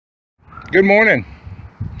Good morning.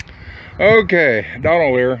 Okay,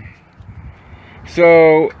 Donald here.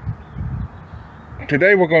 So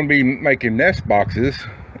today we're going to be making nest boxes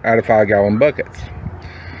out of 5-gallon buckets.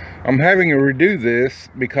 I'm having to redo this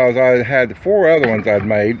because I had 4 other ones I'd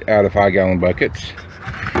made out of 5-gallon buckets,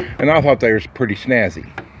 and I thought they were pretty snazzy.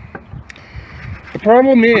 The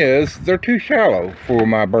problem is they're too shallow for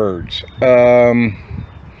my birds.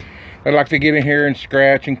 They like to get in here and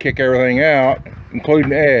scratch and kick everything out,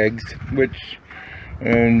 including eggs, which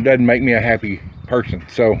doesn't make me a happy person.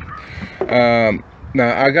 So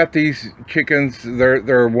now I got these chickens.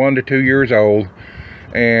 They're 1 to 2 years old,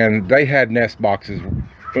 and they had nest boxes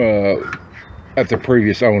at the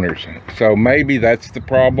previous owners. So maybe that's the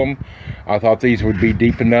problem. I thought these would be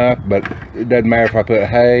deep enough, but it doesn't matter if I put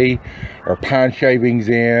hay or pine shavings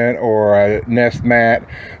in or a nest mat,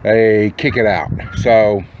 they kick it out.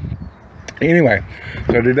 So anyway,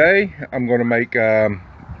 so today I'm going to make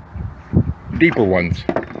deeper ones,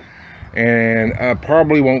 and I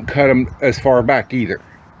probably won't cut them as far back either.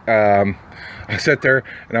 I sit there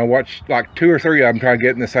and I watch like 2 or 3 of them try to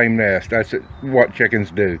get in the same nest. That's what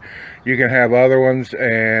chickens do. You can have other ones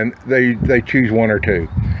and they choose 1 or 2.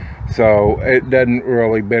 So it doesn't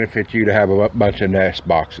really benefit you to have a bunch of nest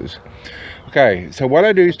boxes. Okay, so what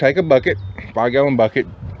I do is take a bucket, 5-gallon bucket.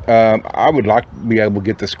 I would like to be able to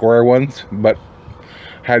get the square ones, but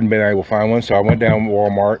hadn't been able to find one. So I went down to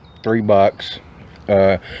Walmart, $3.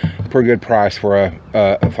 Pretty good price for a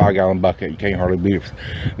 5-gallon bucket. You can't hardly beat it.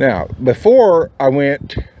 Now, before I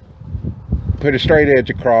went, put a straight edge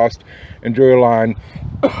across and drew a line,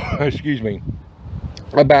 excuse me,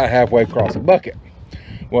 about halfway across the bucket.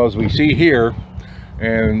 Well, as we see here,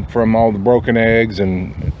 and from all the broken eggs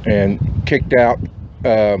and kicked out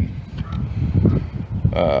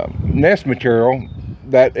nest material,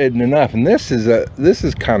 that isn't enough. And this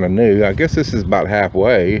is kind of new. I guess this is about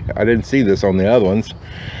halfway. I didn't see this on the other ones.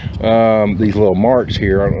 These little marks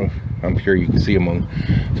here, I don't know, I'm sure you can see them on.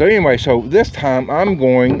 So anyway, so this time I'm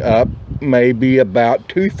going up maybe about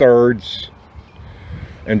 2/3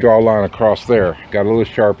 and draw a line across there. Got a little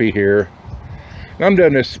Sharpie here. And I'm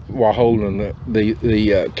doing this while holding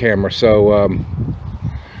the camera, so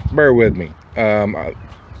bear with me.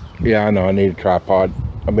 Yeah, I know I need a tripod.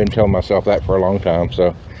 I've been telling myself that for a long time.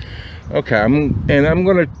 So okay, I'm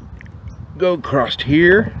gonna go across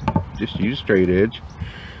here, just use a straight edge,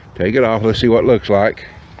 take it off. Let's see what it looks like.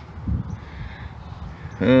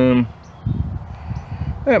 That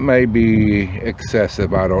may be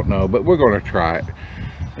excessive, I don't know, but we're gonna try it.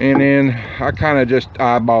 And then I kind of just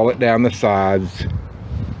eyeball it down the sides.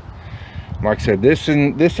 Like I said, this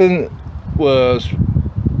one was,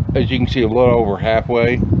 as you can see, a little over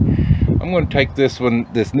halfway. I'm going to take this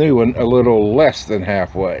new one, a little less than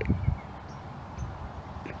halfway.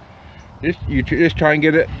 You just try and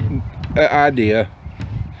get an idea.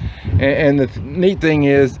 And the neat thing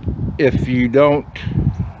is, if you don't,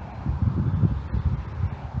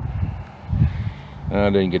 I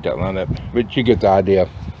didn't get that lined up, but you get the idea.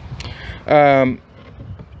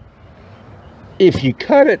 If you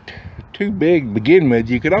cut it too big to begin with,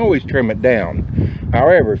 you can always trim it down.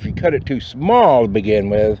 However, if you cut it too small to begin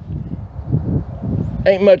with,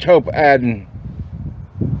 ain't much hope of adding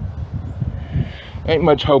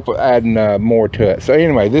more to it. So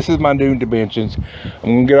anyway, this is my new dimensions.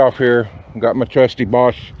 I'm gonna get off here. I've got my trusty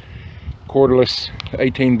Bosch cordless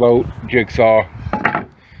 18-volt jigsaw. I'm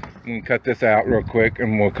gonna cut this out real quick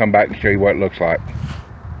and we'll come back and show you what it looks like.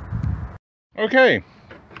 Okay,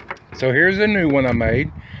 so here's the new one I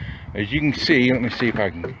made. As you can see, let me see if I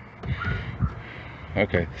can,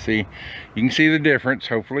 okay, see, you can see the difference,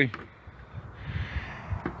 hopefully.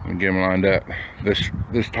 And get them lined up.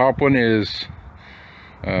 This top one is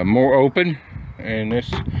more open, and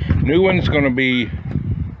this new one's going to be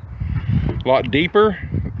a lot deeper.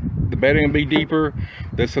 The bedding will be deeper.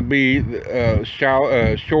 This will be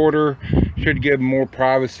shorter. Should give them more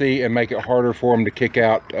privacy and make it harder for them to kick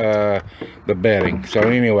out the bedding. So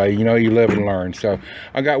anyway, you know, you live and learn. So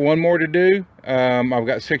I got one more to do. I've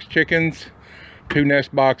got 6 chickens, 2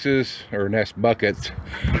 nest boxes or nest buckets,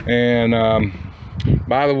 and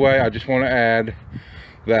by the way, I just want to add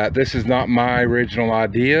that this is not my original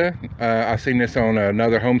idea. I seen this on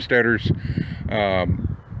another homesteader's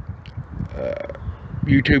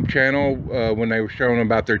YouTube channel when they were showing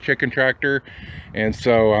about their chicken tractor, and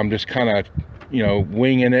so I'm just kind of, you know,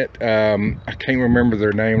 winging it. I can't remember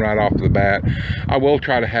their name right off the bat. I will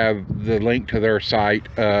try to have the link to their site,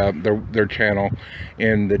 their channel,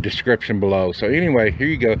 in the description below. So anyway, here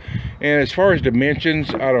you go. And as far as dimensions,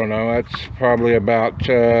 I don't know, that's probably about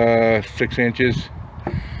 6 inches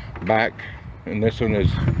back, and this one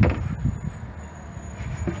is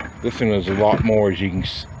This one is a lot more, as you can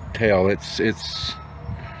tell. It's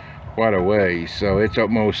quite a ways, so it's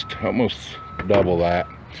almost double that.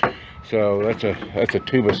 So that's a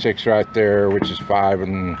 2x6 right there, which is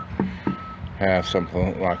 5.5,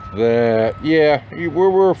 something like that. Yeah,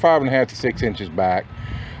 we're 5.5 to 6 inches back.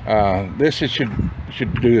 This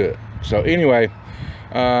should do it. So anyway,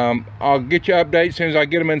 I'll get you updates as soon as I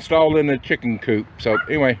get them installed in the chicken coop. So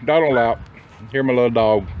anyway, Donald out. Here, my little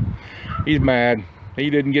dog. He's mad. He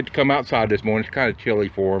didn't get to come outside this morning. It's kind of chilly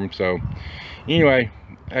for him. So anyway,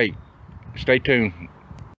 hey, stay tuned.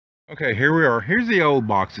 Okay, here we are. Here's the old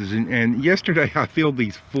boxes, and yesterday I filled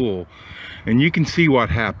these full, and you can see what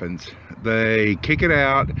happens. They kick it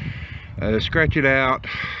out, scratch it out,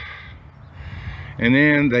 and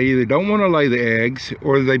then they either don't want to lay the eggs,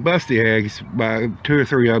 or they bust the eggs by 2 or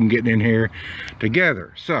 3 of them getting in here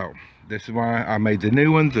together. So this is why I made the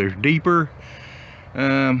new ones. They're deeper.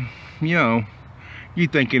 You know,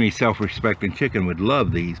 you'd think any self-respecting chicken would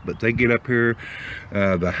love these, but they get up here,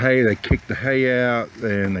 the hay, they kick the hay out,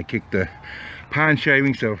 and they kick the pine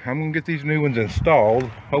shavings. So I'm gonna get these new ones installed.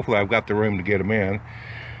 Hopefully I've got the room to get them in.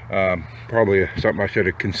 Probably something I should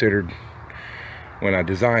have considered when I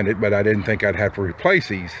designed it, but I didn't think I'd have to replace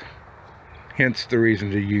these. Hence the reason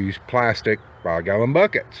to use plastic 5-gallon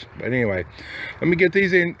buckets. But anyway, let me get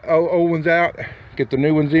these old ones out, get the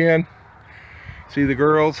new ones in. See the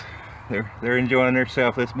girls? They're enjoying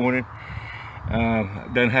themselves this morning.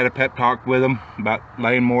 Done had a pep talk with them about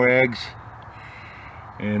laying more eggs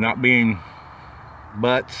and not being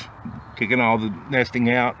butts, kicking all the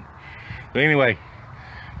nesting out. But anyway,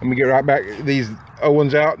 let me get right back these old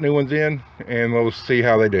ones out, new ones in, and we'll see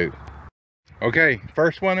how they do. Okay,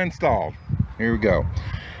 first one installed. Here we go.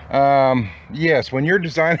 Yes, when you're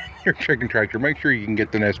designing your chicken tractor, make sure you can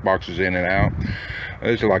get the nest boxes in and out.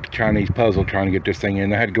 This is like a Chinese puzzle trying to get this thing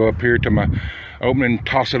in. I had to go up here to my opening,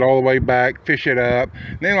 toss it all the way back, fish it up.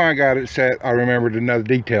 And then when I got it set, I remembered another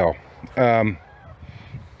detail.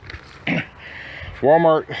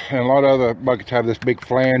 Wal-Mart and a lot of other buckets have this big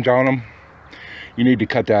flange on them. You need to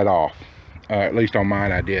cut that off. At least on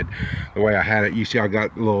mine I did. The way I had it, you see I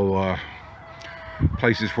got little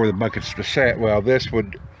places for the buckets to set. Well, this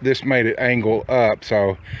made it angle up,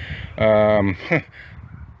 so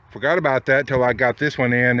forgot about that till I got this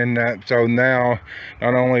one in, and so now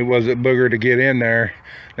not only was it booger to get in there,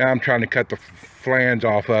 now I'm trying to cut the flange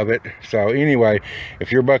off of it. So anyway,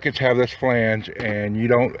 if your buckets have this flange and you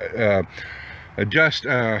don't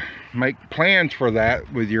make plans for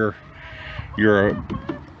that with your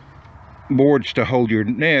boards to hold your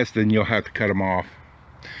nest, then you'll have to cut them off.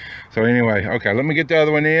 So anyway, okay, let me get the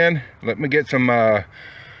other one in. Let me get some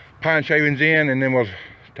pine shavings in, and then we'll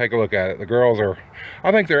take a look at it. The girls are,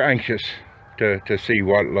 I think they're anxious to see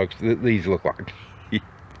what these look like.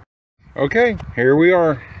 Okay, here we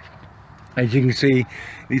are. As you can see,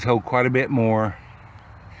 these hold quite a bit more.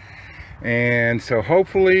 And so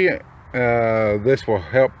hopefully this will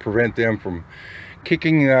help prevent them from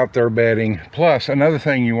kicking out their bedding. Plus, another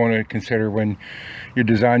thing you want to consider when you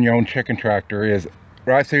design your own chicken tractor is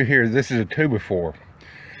right through here, this is a 2x4,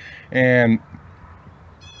 and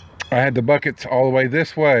I had the buckets all the way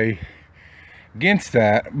this way against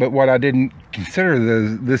that, but what I didn't consider,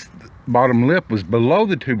 this bottom lip was below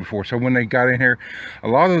the 2x4, so when they got in here, a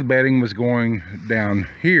lot of the bedding was going down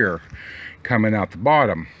here, coming out the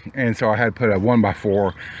bottom, and so I had to put a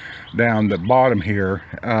 1x4 down the bottom here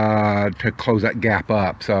to close that gap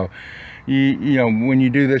up. So you know, when you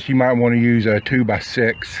do this, you might want to use a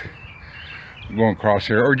 2x6 going across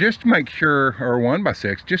here, or just make sure, or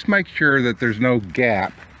 1x6, just make sure that there's no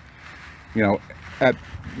gap, you know,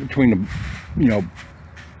 between the, you know,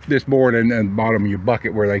 this board and the bottom of your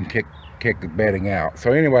bucket where they can kick the bedding out.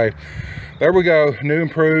 So anyway, there we go, new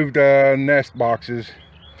improved nest boxes.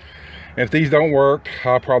 If these don't work,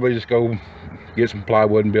 I'll probably just go get some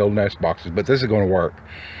plywood and build nest boxes, but this is going to work.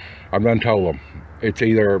 I've done told them it's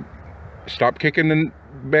either stop kicking the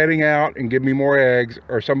bedding out and give me more eggs,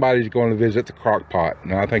 or somebody's going to visit the crock pot.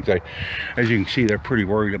 And I think they, as you can see, they're pretty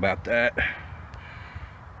worried about that.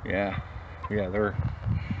 Yeah, they're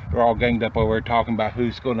all ganged up over here talking about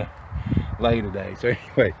who's going to lay today. So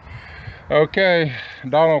anyway, okay,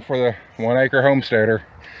 Donald for the 1 Acre Homesteader.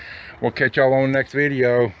 We'll catch y'all on the next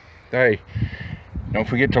video. Hey, don't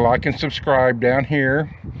forget to like and subscribe down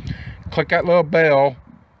here. Click that little bell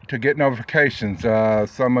to get notifications.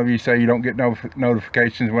 Some of you say you don't get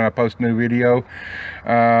notifications when I post a new video.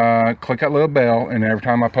 Click that little bell, and every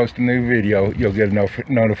time I post a new video, you'll get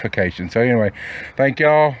a notification. So anyway, thank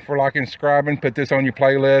y'all for liking and subscribing. Put this on your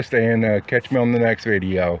playlist, and catch me on the next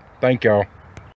video. Thank y'all.